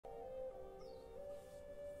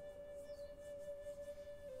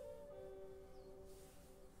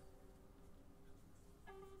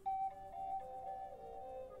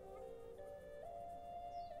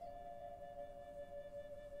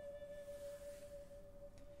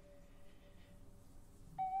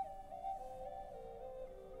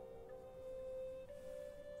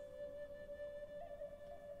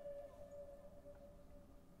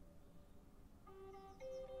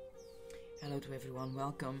to everyone.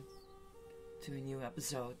 Welcome to a new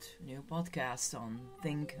episode, new podcast on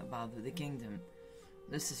Think About the Kingdom.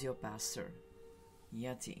 This is your pastor,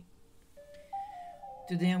 Yeti.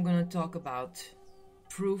 Today I'm going to talk about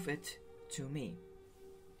Prove It to Me.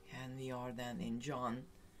 And we are then in John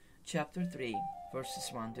chapter 3, verses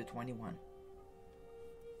 1 to 21.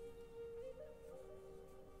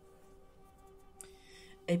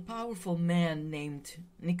 A powerful man named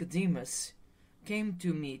Nicodemus came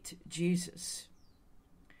to meet Jesus.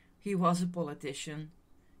 He was a politician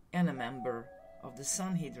and a member of the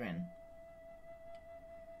Sanhedrin,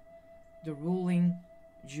 the ruling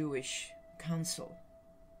Jewish council.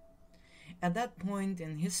 At that point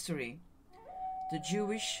in history, the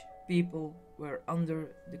Jewish people were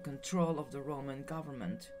under the control of the Roman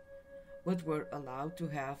government, but were allowed to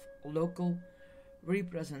have local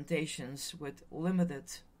representations with limited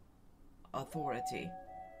authority.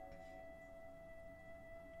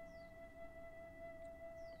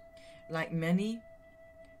 Like many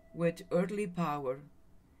with earthly power,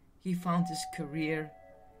 he found his career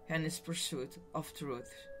and his pursuit of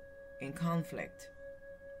truth in conflict.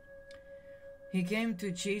 He came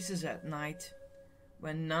to Jesus at night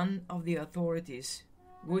when none of the authorities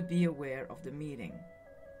would be aware of the meeting.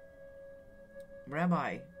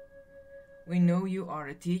 "Rabbi, we know you are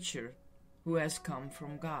a teacher who has come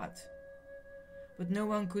from God, but no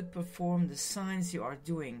one could perform the signs you are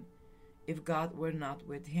doing if God were not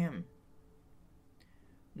with him.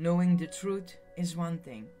 Knowing the truth is one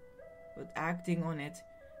thing, but acting on it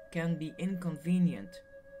can be inconvenient."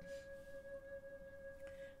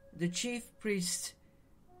 The chief priests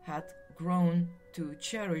had grown to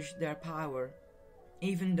cherish their power,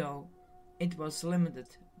 even though it was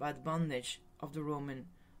limited by the bondage of the Roman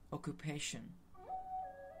occupation.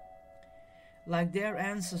 Like their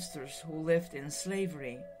ancestors who lived in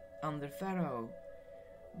slavery under Pharaoh,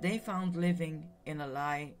 they found living in a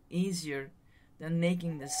lie easier than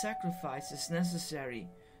making the sacrifices necessary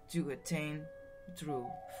to attain true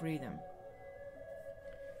freedom.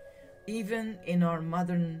 Even in our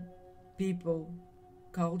modern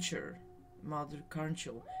culture,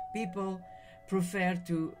 people prefer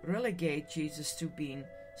to relegate Jesus to being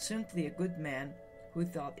simply a good man who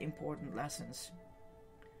taught important lessons.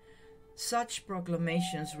 Such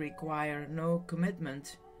proclamations require no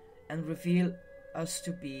commitment and reveal us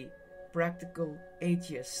to be practical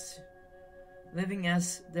atheists, living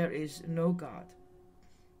as there is no God.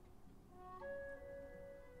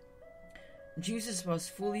 Jesus was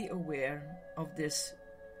fully aware of this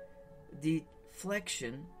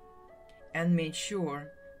deflection and made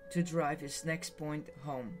sure to drive his next point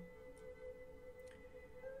home.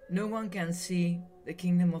 No one can see the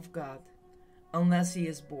kingdom of God unless he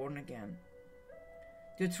is born again.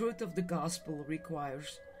 The truth of the gospel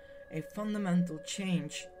requires a fundamental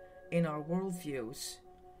change in our worldviews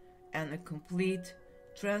and a complete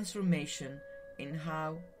transformation in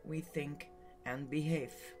how we think and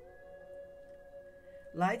behave.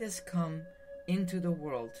 Light has come into the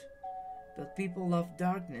world, but people love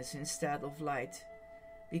darkness instead of light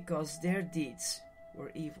because their deeds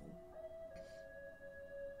were evil.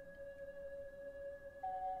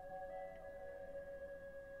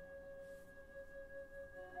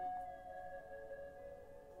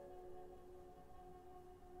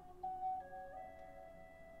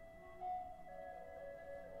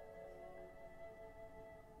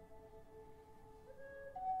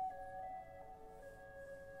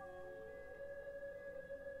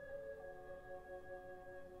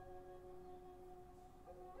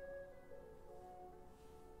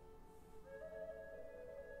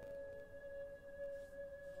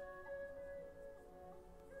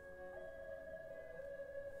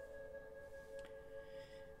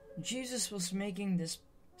 Jesus was making this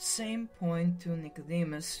same point to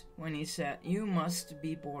Nicodemus when he said, "You must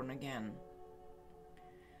be born again."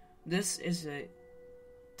 This is a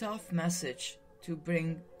tough message to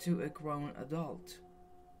bring to a grown adult.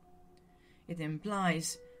 It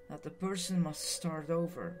implies that the person must start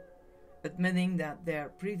over, admitting that their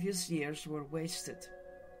previous years were wasted.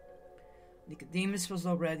 Nicodemus was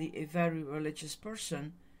already a very religious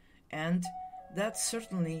person, and that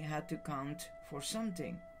certainly had to count for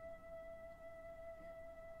something.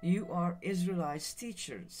 "You are Israel's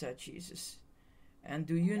teacher," said Jesus, "and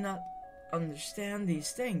do you not understand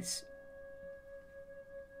these things?"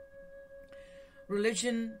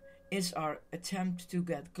 Religion is our attempt to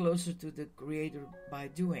get closer to the Creator by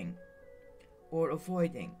doing or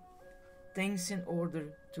avoiding things in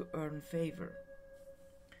order to earn favor.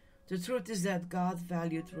 The truth is that God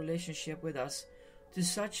valued relationship with us to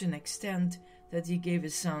such an extent that he gave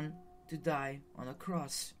his Son to die on a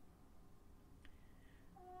cross.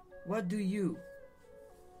 What do you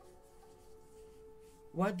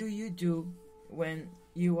do when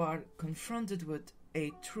you are confronted with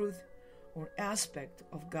a truth or aspect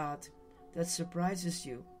of God that surprises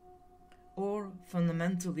you or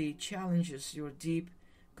fundamentally challenges your deep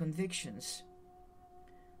convictions?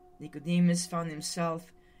 Nicodemus found himself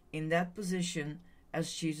in that position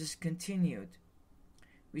as Jesus continued.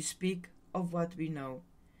 We speak of what we know,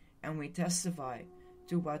 and we testify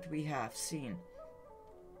to what we have seen.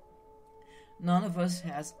 None of us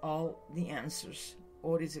has all the answers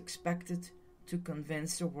or is expected to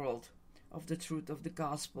convince the world of the truth of the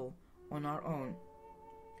gospel on our own.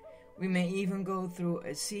 We may even go through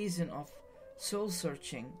a season of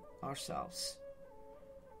soul-searching ourselves.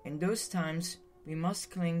 In those times, we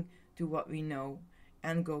must cling to what we know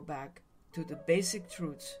and go back to the basic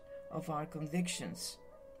truths of our convictions,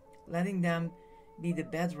 letting them be the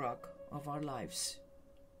bedrock of our lives.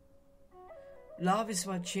 Love is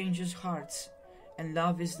what changes hearts, and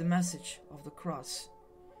love is the message of the cross.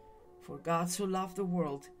 For God so loved the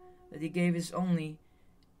world that he gave his only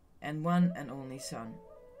and one and only Son,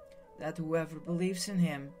 that whoever believes in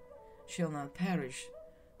him shall not perish,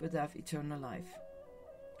 but have eternal life.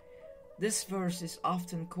 This verse is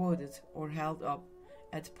often quoted or held up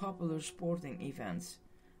at popular sporting events,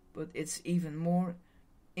 but it's even more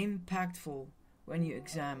impactful when you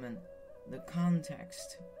examine the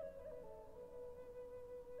context.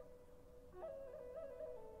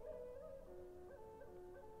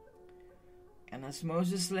 And as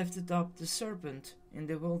Moses lifted up the serpent in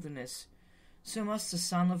the wilderness, so must the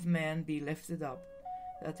Son of Man be lifted up,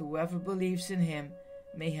 that whoever believes in him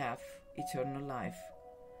may have eternal life.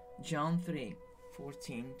 John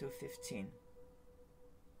 3:14-15.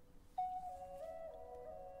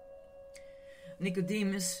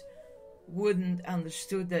 Nicodemus wouldn't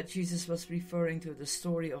understood that Jesus was referring to the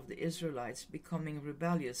story of the Israelites becoming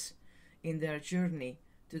rebellious in their journey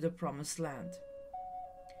to the promised land.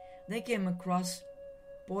 They came across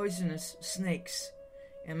poisonous snakes,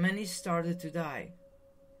 and many started to die.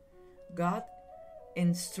 God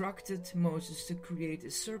instructed Moses to create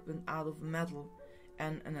a serpent out of metal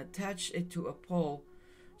and attach it to a pole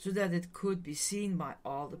so that it could be seen by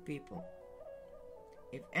all the people.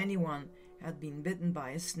 If anyone had been bitten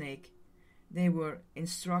by a snake, they were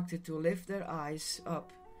instructed to lift their eyes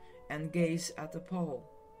up and gaze at the pole,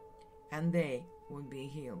 and they would be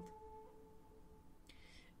healed.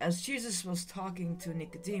 As Jesus was talking to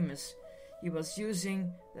Nicodemus, he was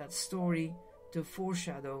using that story to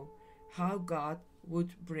foreshadow how God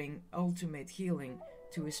would bring ultimate healing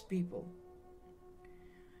to his people.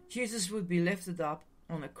 Jesus would be lifted up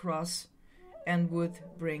on a cross and would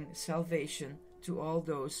bring salvation to all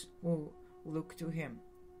those who look to him.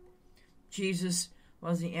 Jesus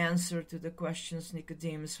was the answer to the questions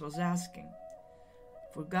Nicodemus was asking.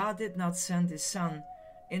 For God did not send his Son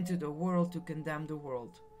into the world to condemn the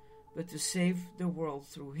world, but to save the world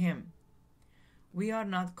through him. We are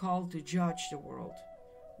not called to judge the world.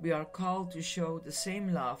 We are called to show the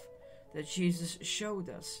same love that Jesus showed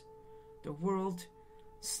us. The world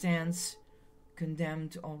stands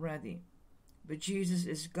condemned already, but Jesus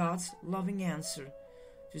is God's loving answer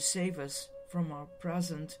to save us from our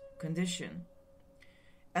present condition.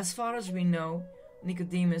 As far as we know,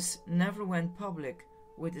 Nicodemus never went public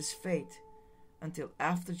with his faith until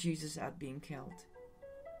after Jesus had been killed.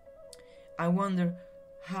 I wonder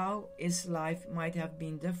how his life might have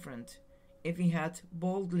been different if he had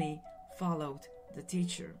boldly followed the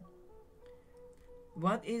teacher.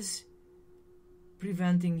 What is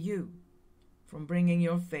preventing you from bringing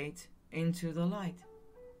your faith into the light?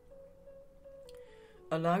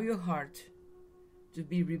 Allow your heart to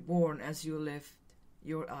be reborn as you lift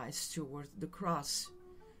your eyes toward the cross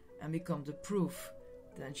and become the proof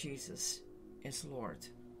that Jesus is Lord.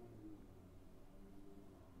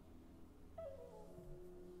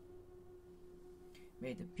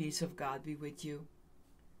 May the peace of God be with you.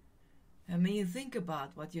 And may you think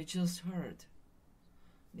about what you just heard.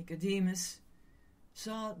 Nicodemus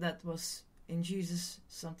saw that was in Jesus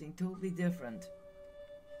something totally different.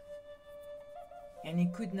 And he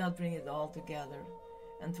could not bring it all together.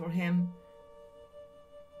 And for him,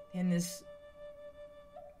 in his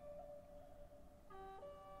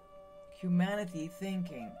humanity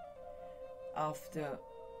thinking of the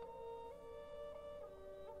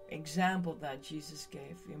example that Jesus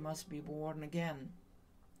gave, you must be born again.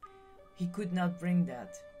 He could not bring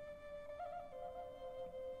that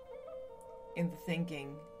in the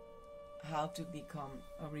thinking how to become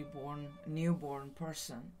a reborn, newborn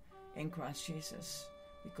person in Christ Jesus,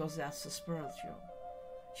 because that's the spiritual.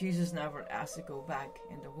 Jesus never asked to go back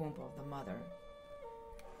in the womb of the mother.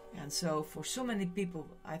 And so for so many people,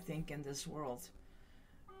 I think, in this world,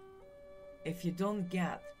 if you don't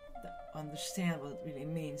understand what it really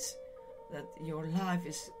means, that your life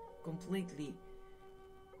is completely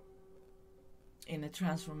in a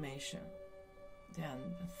transformation, then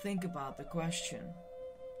think about the question: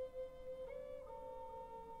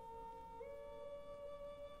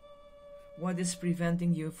 what is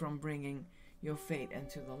preventing you from bringing your faith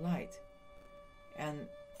into the light? And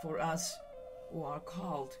for us who are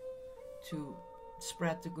called to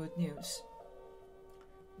spread the good news,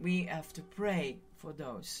 we have to pray for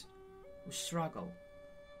those who struggle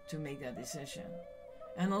to make that decision.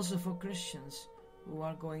 And also for Christians who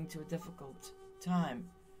are going through a difficult time.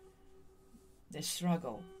 They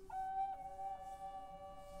struggle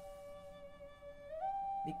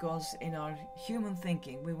because in our human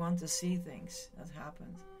thinking we want to see things that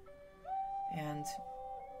happened, and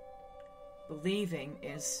believing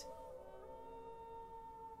is,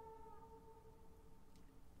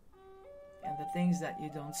 and the things that you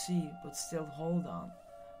don't see but still hold on,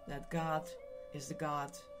 that God is the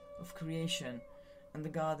God of creation and the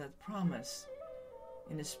God that promised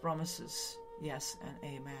in His promises yes and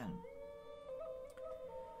amen.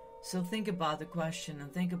 So think about the question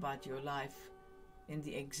and think about your life in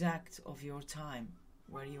the exact of your time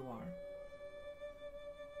where you are,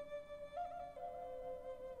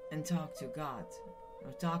 and talk to God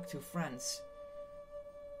or talk to friends.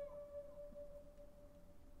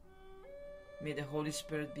 May the Holy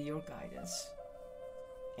Spirit be your guidance.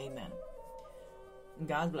 Amen.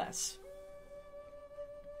 God bless.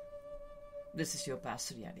 This is your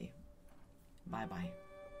Pastor Yadi. Bye-bye.